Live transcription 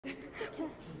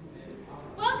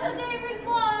Welcome to Avery's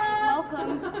vlog.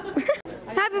 Welcome.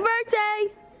 Happy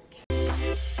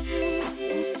birthday.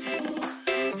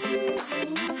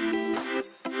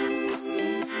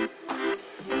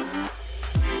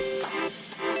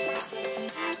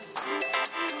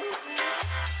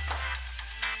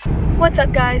 What's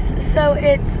up, guys? So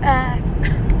it's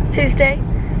Tuesday,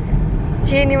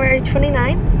 January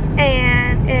 29th,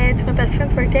 and it's my best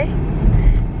friend's birthday,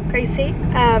 Gracie.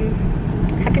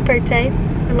 Happy birthday,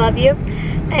 I love you.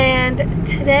 And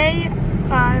today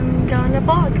I'm going to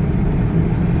vlog.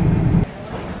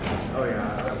 Oh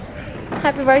yeah.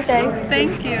 Happy birthday.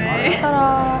 Thank you, eh?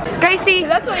 Ta-da. Gracie,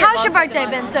 how's your birthday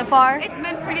been so far? It's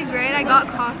been pretty great. I got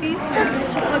coffee, so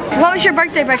look. What was your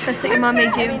birthday breakfast that your mom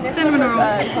made you? Cinnamon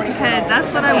rolls, because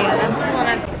that's what I want.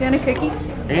 You want a cookie?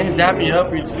 Are you gonna dap me up or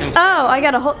are you just gonna... Oh, I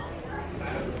got a whole...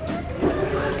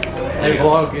 Hey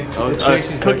vlog, it's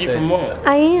Gracie's cookie birthday. from what?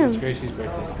 I am. It's Gracie's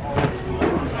birthday.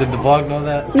 Did the vlog know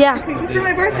that? Yeah. It's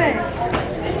my birthday.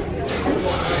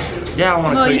 Yeah, I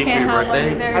want a Well, cookie you for can't your have birthday.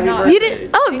 one. They're Happy not- birthday. You did?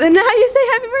 Oh, and now you say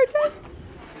happy birthday?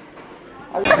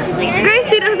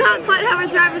 Gracie does not quite have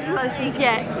a driver's license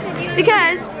yet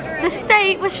because the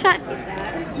state was shut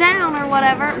down or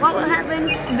whatever. What would happen?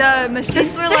 The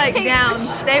machines were like down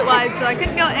statewide, so I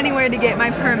couldn't go anywhere to get my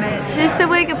permit. Just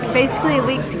basically a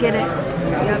week to get it.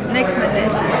 Yeah, next Monday.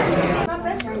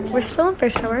 We're still in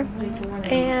first hour,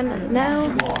 and now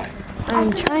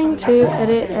I'm trying to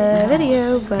edit a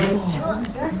video, but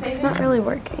it's not really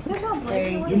working. I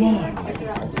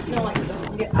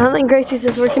don't think Gracie's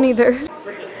is working either.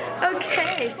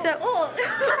 Okay, so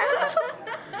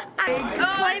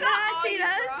play behind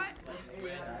Cheetahs.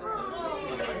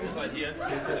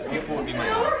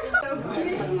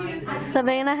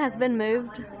 Savannah has been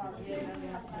moved.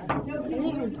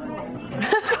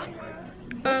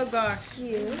 Oh gosh.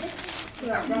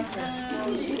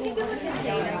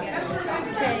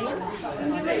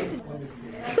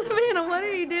 Savannah, what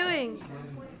are you doing?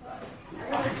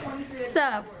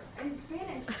 So.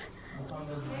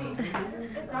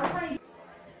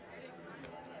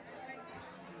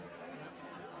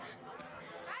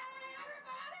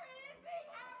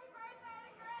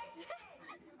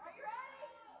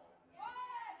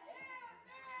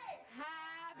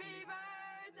 Happy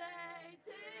birthday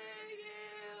to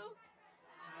you.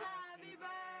 Happy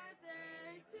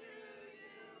birthday to you.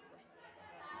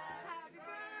 Happy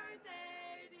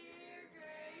birthday, dear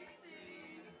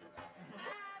Gracie.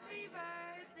 Happy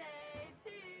birthday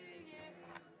to you.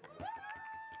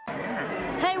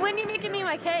 Hey, when are you making me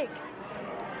my cake?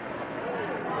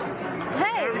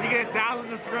 Hey! You get 1,000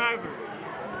 subscribers.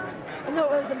 No,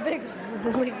 it was a big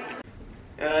one.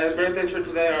 His birthdays for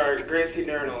today are Gracie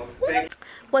Nernal.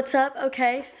 What's up?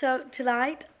 Okay, so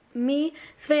tonight, me,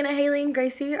 Savannah, Haley, and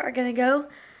Gracie are gonna go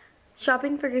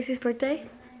shopping for Gracie's birthday.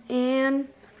 And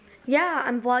yeah,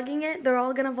 I'm vlogging it. They're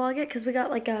all gonna vlog it because we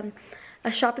got like a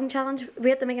shopping challenge.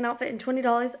 We have to make an outfit in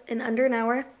 $20 in under an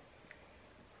hour.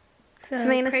 So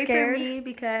Savannah's pray scared. for me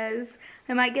because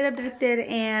I might get abducted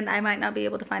and I might not be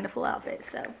able to find a full outfit,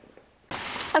 so.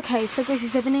 Okay, so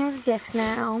Gracie's opening her gifts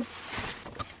now.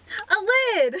 A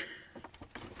lid!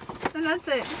 And that's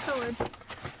it, just a lid.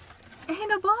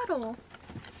 And a bottle.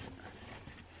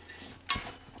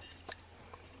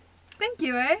 Thank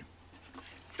you, eh?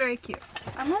 It's very cute.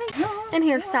 I'm letting go. And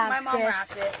here's Sav's My mom gift.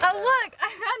 wrapped it. Oh look,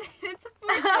 I found it. It's a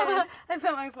fortune. I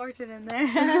put my fortune in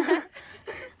there.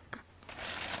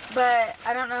 But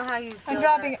I don't know how you feel. I'm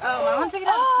dropping it. Oh, my mom took it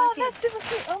out Oh, of the package. that's super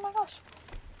cute. Oh my gosh.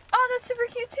 Oh, that's super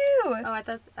cute too. Oh, I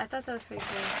thought that was pretty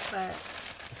cool, but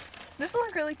This will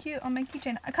look really cute on my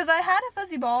keychain. Because I had a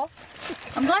fuzzy ball.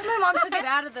 I'm glad my mom took it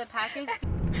out of the package.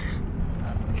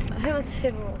 Who was the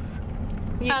Super Rules?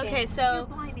 Okay, so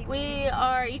we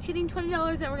are each getting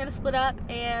 $20 and we're gonna split up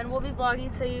and we'll be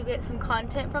vlogging so you get some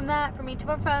content from that from each of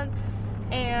our phones.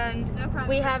 And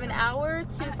we have an hour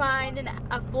to find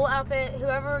a full outfit.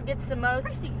 Whoever gets the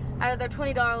most out of their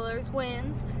 $20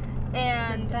 wins.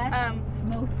 And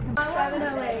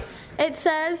 708. It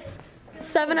says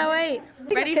 708.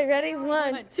 Ready? Okay, ready?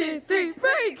 1, 2, 3,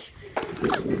 break!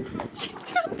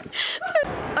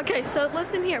 Okay, so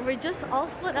listen here. We just all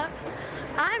split up.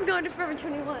 I'm going to Forever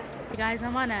 21. Hey guys,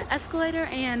 I'm on an escalator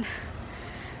and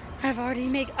I've already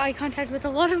made eye contact with a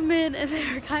lot of men and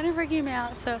they're kind of freaking me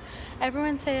out. So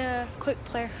everyone say a quick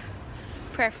prayer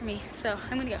for me. So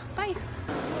I'm gonna go. Bye.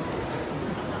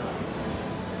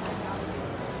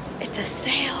 It's a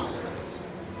sale.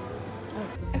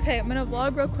 Okay, I'm gonna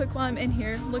vlog real quick while I'm in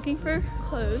here looking for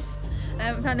clothes. I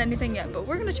haven't found anything yet, but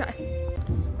we're gonna try.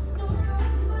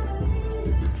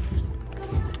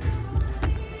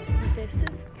 This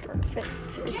is perfect. outfit.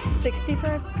 It's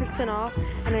 65% off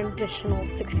and an additional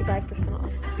 65%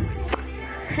 off.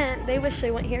 They wish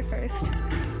they went here first.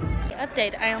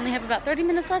 Update, I only have about 30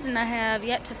 minutes left and I have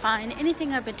yet to find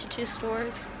anything. I've been to 2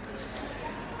 stores.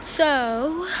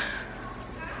 So,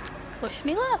 wish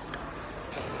me luck.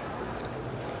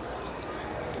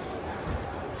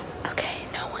 Okay,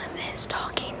 no one is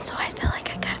talking, so I feel like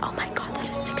I got, oh my god,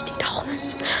 that is $60.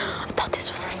 I thought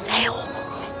this was a sale.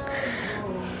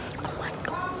 Oh my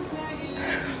god.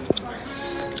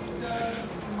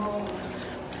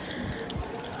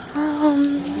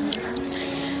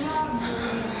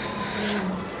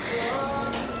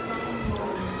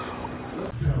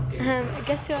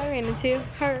 Guess who I ran into?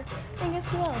 Her. And guess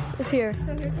who else is here?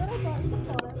 So here's what I bought so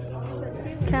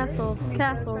far.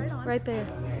 Castle, right there.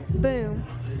 Boom.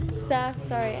 Saf,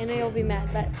 sorry, I know you'll be mad,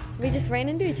 but we just ran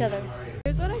into each other.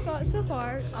 Here's what I got so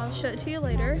far. I'll show it to you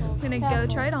later. I'm gonna go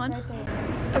try it on.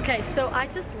 Okay, so I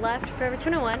just left Forever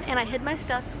 21 and I hid my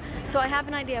stuff, so I have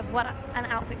an idea of what an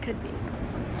outfit could be.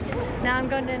 Now I'm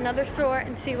going to another store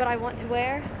and see what I want to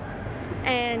wear,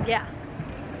 and yeah,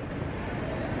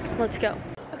 let's go.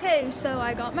 Okay, so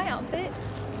I got my outfit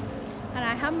and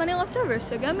I have money left over,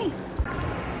 so go me.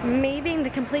 Me being the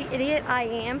complete idiot I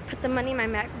am, put the money in my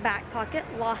back pocket,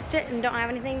 lost it, and don't have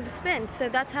anything to spend. So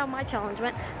that's how my challenge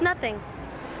went. Nothing.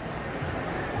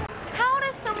 How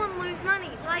does someone lose money?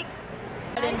 Like,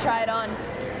 I didn't try it on.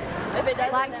 If it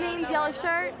doesn't, black jeans, yellow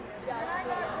shirt.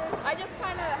 I just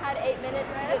kind of had 8 minutes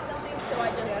to get something, so I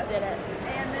just did it.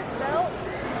 And this belt,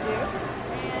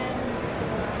 and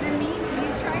the meat,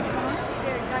 you tried it on?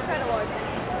 I tried a large one,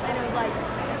 and it was like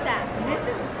a sack. This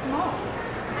is small.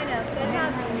 I know, they didn't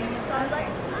have medium, so I was like,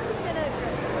 I'm just gonna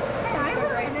dress it.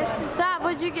 And this is, Sav,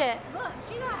 what'd you get? look,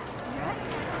 she got dressed.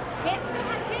 It's still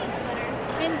got chain splitter.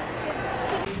 And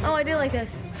Oh, I do like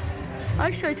this.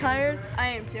 I'm so tired. I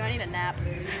am too. I need a nap.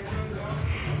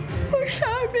 We're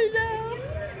shopping now.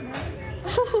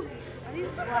 Are these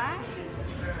black?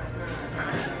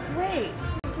 Wait.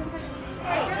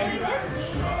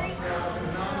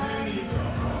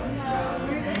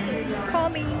 call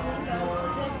me.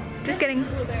 Just kidding.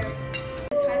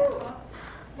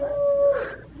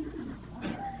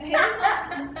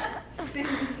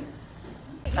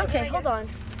 Okay, hold on.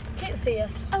 Can't see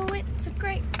us. Oh, it's a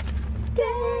great Day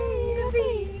to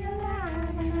be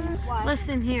alive.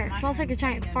 Listen here, it smells like a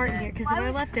giant fart in here because of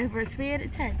our leftovers we ate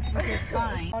at Ted's. Okay,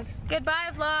 fine.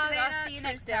 Goodbye, vlog. I'll see you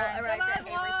next time. Arrived at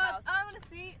Avery's house. I'm gonna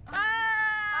see. Bye.